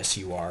radius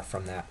you are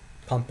from that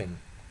pumping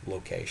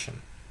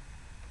location.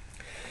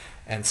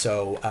 And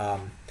so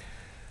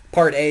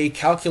part A,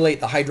 calculate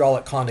the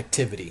hydraulic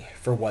conductivity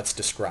for what's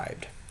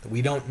described.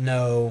 We don't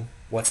know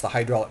what's the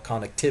hydraulic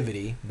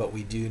conductivity, but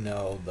we do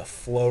know the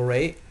flow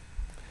rate.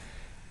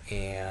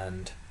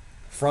 And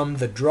from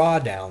the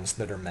drawdowns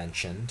that are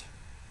mentioned,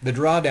 the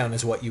drawdown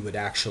is what you would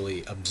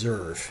actually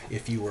observe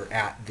if you were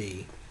at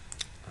the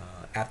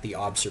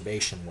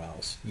observation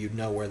wells. You'd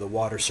know where the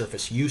water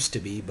surface used to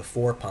be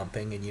before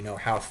pumping, and you know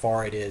how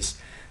far it is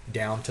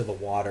down to the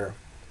water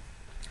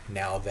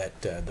now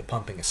that the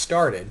pumping has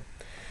started.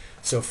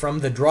 So from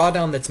the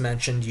drawdown that's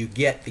mentioned, you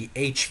get the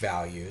H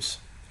values,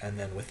 and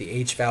then with the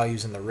H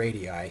values and the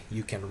radii,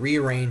 you can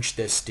rearrange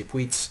this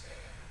Dupuit's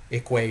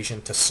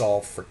equation to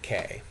solve for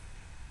K.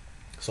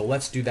 So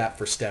let's do that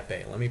for step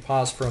A. Let me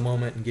pause for a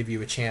moment and give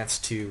you a chance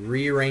to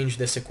rearrange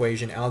this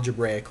equation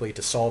algebraically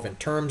to solve in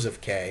terms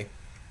of K.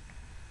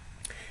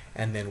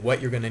 And then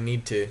what you're going to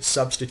need to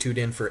substitute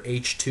in for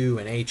H2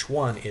 and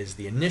H1 is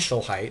the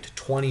initial height,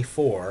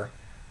 24,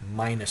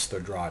 minus the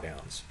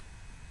drawdowns.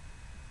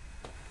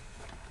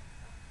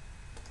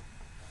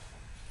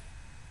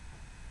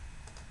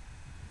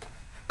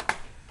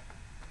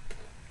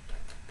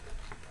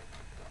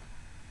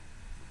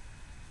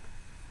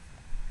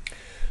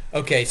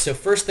 Okay, so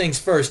first things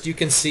first, you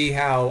can see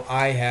how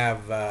I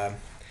have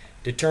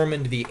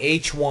determined the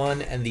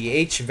H1 and the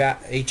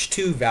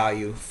H2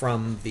 value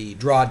from the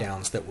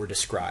drawdowns that were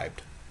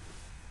described.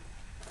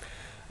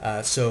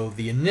 So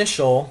the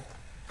initial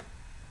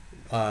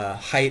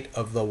height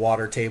of the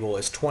water table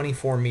is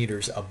 24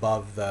 meters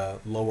above the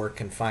lower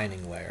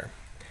confining layer.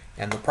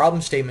 And the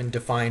problem statement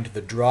defined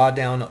the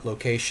drawdown at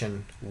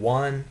location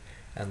 1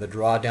 and the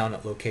drawdown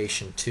at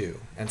location 2.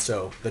 And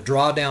so the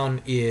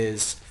drawdown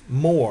is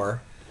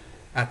more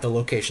at the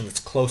location that's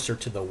closer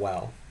to the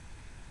well.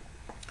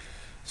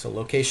 So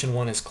location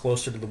 1 is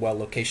closer to the well,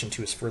 location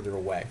 2 is further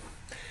away.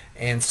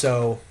 And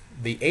so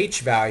the H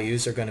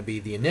values are going to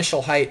be the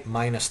initial height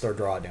minus their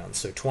drawdown.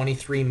 So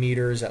 23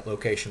 meters at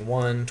location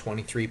 1,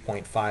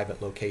 23.5 at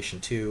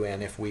location 2,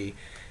 and if we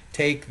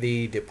take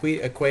the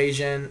Dupuit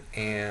equation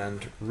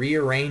and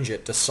rearrange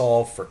it to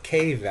solve for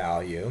K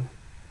value,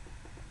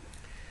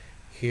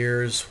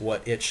 here's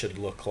what it should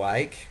look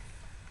like.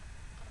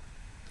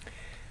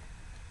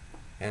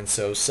 And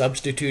so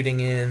substituting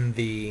in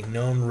the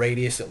known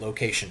radius at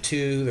location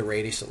 2, the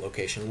radius at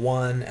location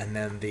 1, and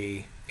then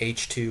the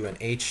H2 and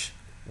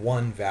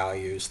H1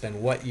 values,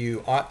 then what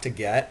you ought to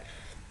get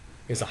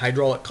is a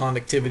hydraulic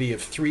conductivity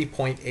of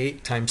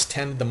 3.8 times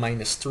 10 to the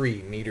minus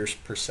 3 meters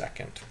per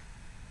second.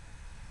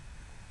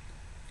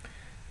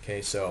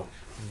 Okay, so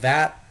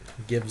that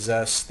gives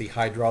us the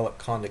hydraulic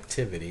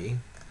conductivity.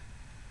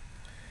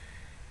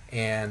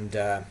 And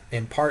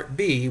in part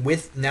B,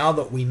 now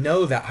that we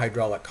know that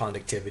hydraulic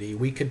conductivity,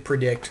 we could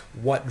predict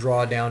what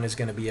drawdown is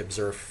going to be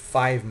observed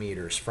 5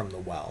 meters from the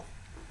well.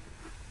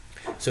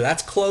 So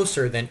that's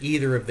closer than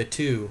either of the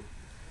two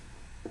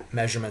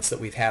measurements that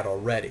we've had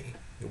already.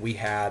 We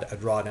had a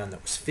drawdown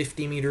that was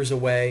 50 meters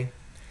away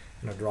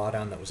and a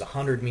drawdown that was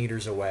 100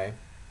 meters away.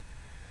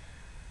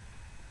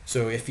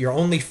 So if you're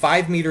only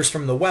 5 meters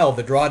from the well,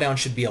 the drawdown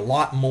should be a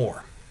lot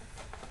more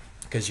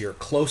because you're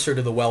closer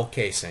to the well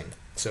casing.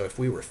 So if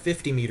we were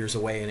 50 meters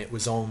away and it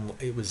was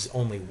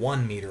only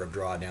 1 meter of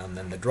drawdown,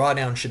 then the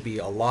drawdown should be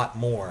a lot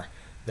more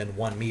than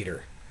 1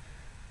 meter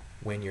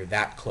when you're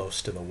that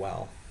close to the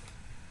well.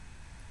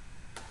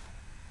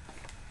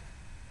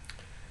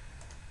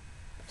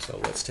 So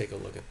let's take a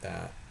look at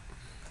that.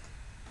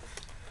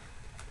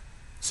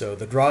 So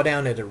the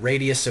drawdown at a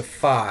radius of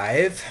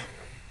 5.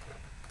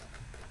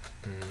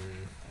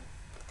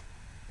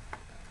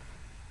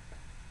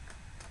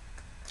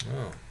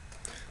 Oh,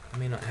 I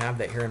may not have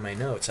that here in my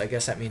notes. I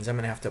guess that means I'm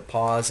going to have to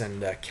pause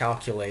and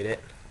calculate it.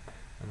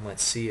 And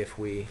let's see if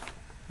we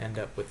end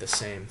up with the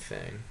same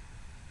thing.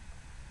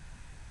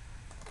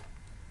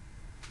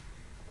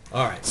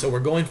 Alright, so we're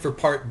going for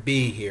part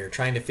B here,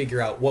 trying to figure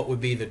out what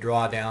would be the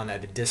drawdown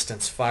at a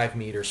distance 5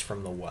 meters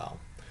from the well.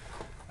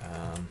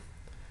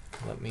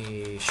 Let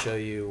me show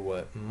you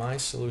what my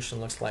solution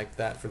looks like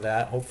for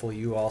that. Hopefully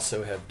you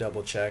also have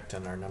double checked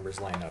and our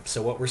numbers line up.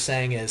 So what we're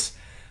saying is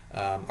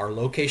our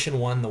location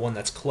 1, the one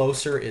that's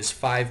closer, is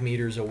 5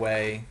 meters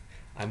away.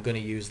 I'm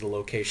going to use the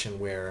location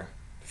where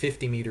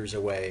 50 meters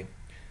away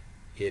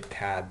it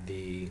had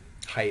the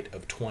height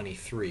of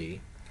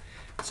 23.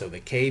 So the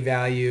K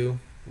value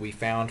we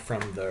found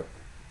from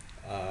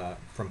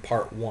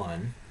part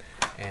 1,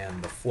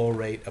 and the flow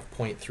rate of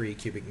 0.3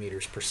 cubic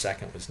meters per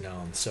second was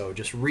known. So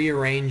just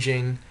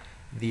rearranging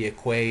the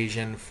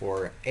equation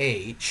for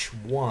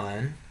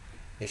H1,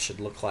 it should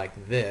look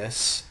like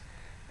this,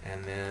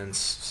 and then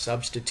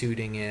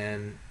substituting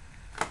in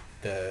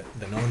the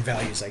known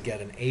values, I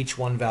get an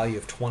H1 value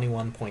of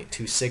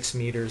 21.26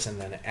 meters,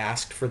 and then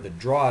asked for the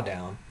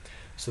drawdown.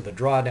 So the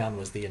drawdown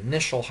was the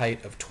initial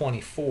height of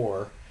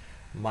 24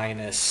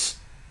 minus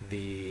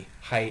the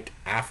height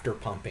after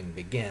pumping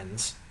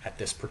begins at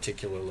this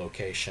particular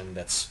location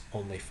that's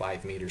only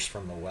 5 meters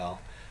from the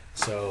well.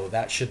 So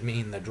that should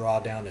mean the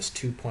drawdown is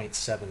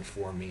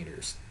 2.74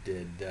 meters.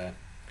 Did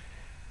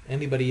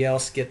anybody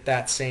else get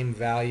that same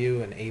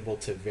value and able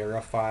to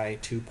verify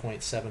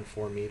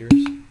 2.74 meters?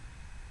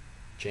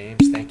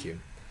 James, thank you.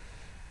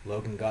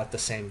 Logan got the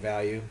same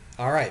value.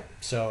 Alright,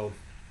 so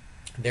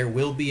there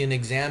will be an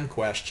exam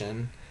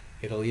question.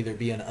 It'll either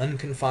be an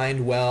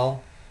unconfined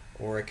well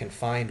or a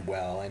confined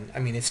well, and I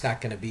mean it's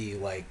not going to be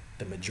like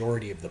the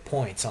majority of the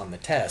points on the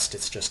test.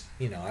 It's just,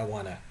 you know, I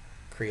want to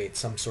create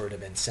some sort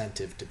of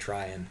incentive to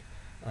try and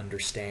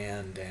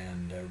understand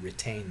and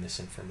retain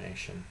this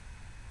information.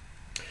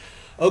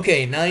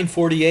 Okay,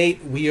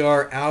 9:48. We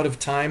are out of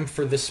time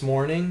for this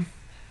morning.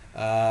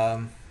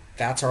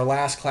 That's our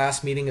last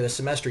class meeting of the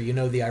semester. You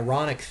know, the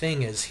ironic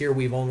thing is here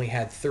we've only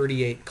had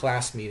 38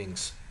 class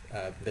meetings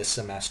this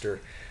semester.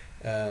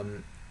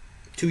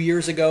 2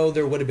 years ago,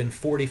 there would have been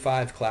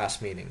 45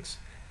 class meetings.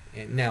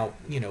 And now,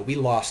 you know, we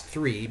lost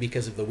 3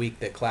 because of the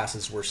week that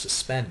classes were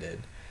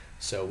suspended.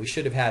 So we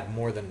should have had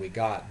more than we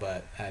got,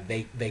 but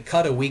they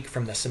cut a week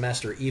from the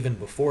semester even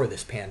before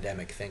this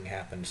pandemic thing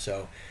happened.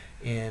 So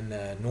in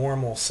a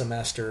normal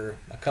semester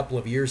a couple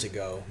of years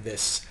ago,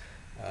 this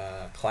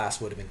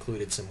class would have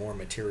included some more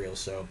material.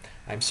 So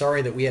I'm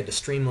sorry that we had to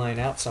streamline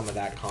out some of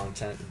that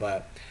content,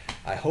 but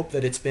I hope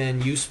that it's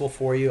been useful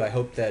for you. I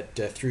hope that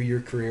through your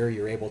career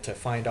you're able to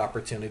find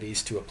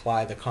opportunities to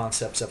apply the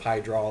concepts of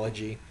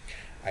hydrology.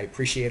 I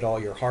appreciate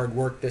all your hard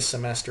work this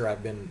semester.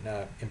 I've been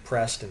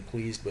impressed and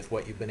pleased with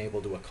what you've been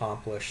able to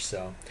accomplish.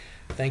 So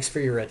thanks for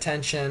your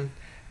attention.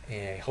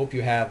 And I hope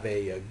you have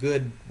a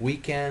good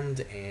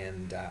weekend,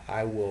 and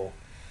I will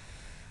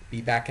be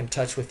back in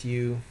touch with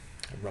you,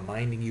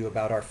 reminding you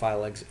about our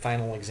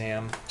final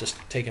exam. Just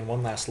taking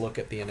one last look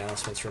at the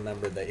announcements.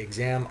 Remember, the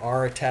exam,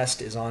 our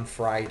test is on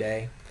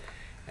Friday,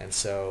 and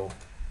so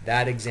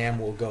that exam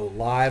will go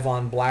live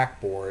on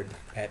Blackboard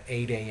at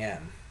 8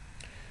 a.m.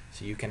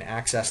 So you can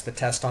access the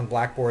test on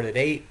Blackboard at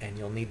 8, and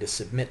you'll need to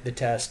submit the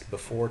test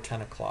before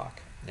 10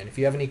 o'clock. And if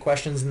you have any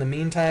questions in the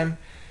meantime,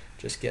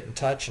 just get in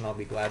touch and I'll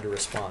be glad to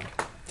respond.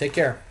 Take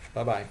care.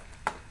 Bye-bye.